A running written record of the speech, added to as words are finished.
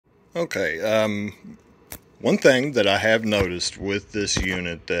Okay, one thing that I have noticed with this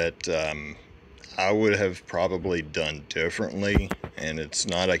unit that I would have probably done differently, and it's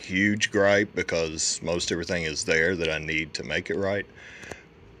not a huge gripe because most everything is there that I need to make it right,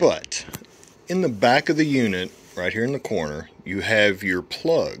 but in the back of the unit, right here in the corner, you have your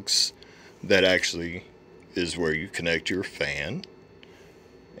plugs that actually is where you connect your fan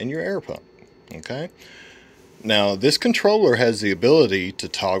and your air pump, okay? Now, this controller has the ability to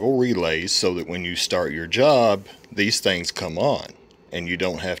toggle relays so that when you start your job, these things come on and you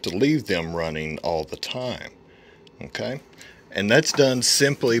don't have to leave them running all the time. Okay? And that's done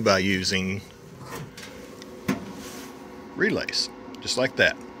simply by using relays, just like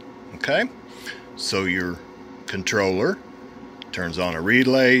that. Okay? So your controller turns on a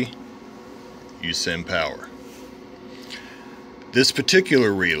relay, you send power. This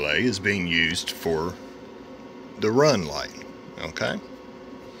particular relay is being used for the run light. Okay,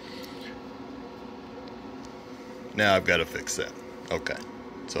 now I've got to fix that. Okay,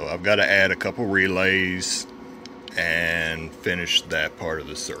 so I've got to add a couple relays and finish that part of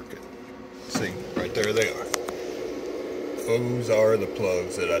the circuit. See, right there they are. Those are the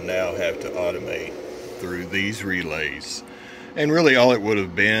plugs that I now have to automate through these relays, and really all it would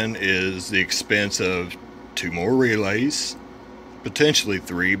have been is the expense of 2 more relays, potentially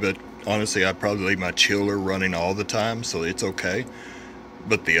 3, but honestly, I'd probably leave my chiller running all the time, so it's okay.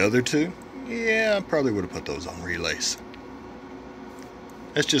 But the other 2, yeah, I probably would have put those on relays.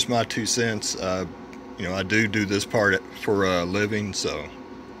 That's just my 2 cents. You know, I do this part for a living, so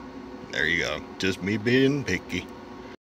there you go. Just me being picky.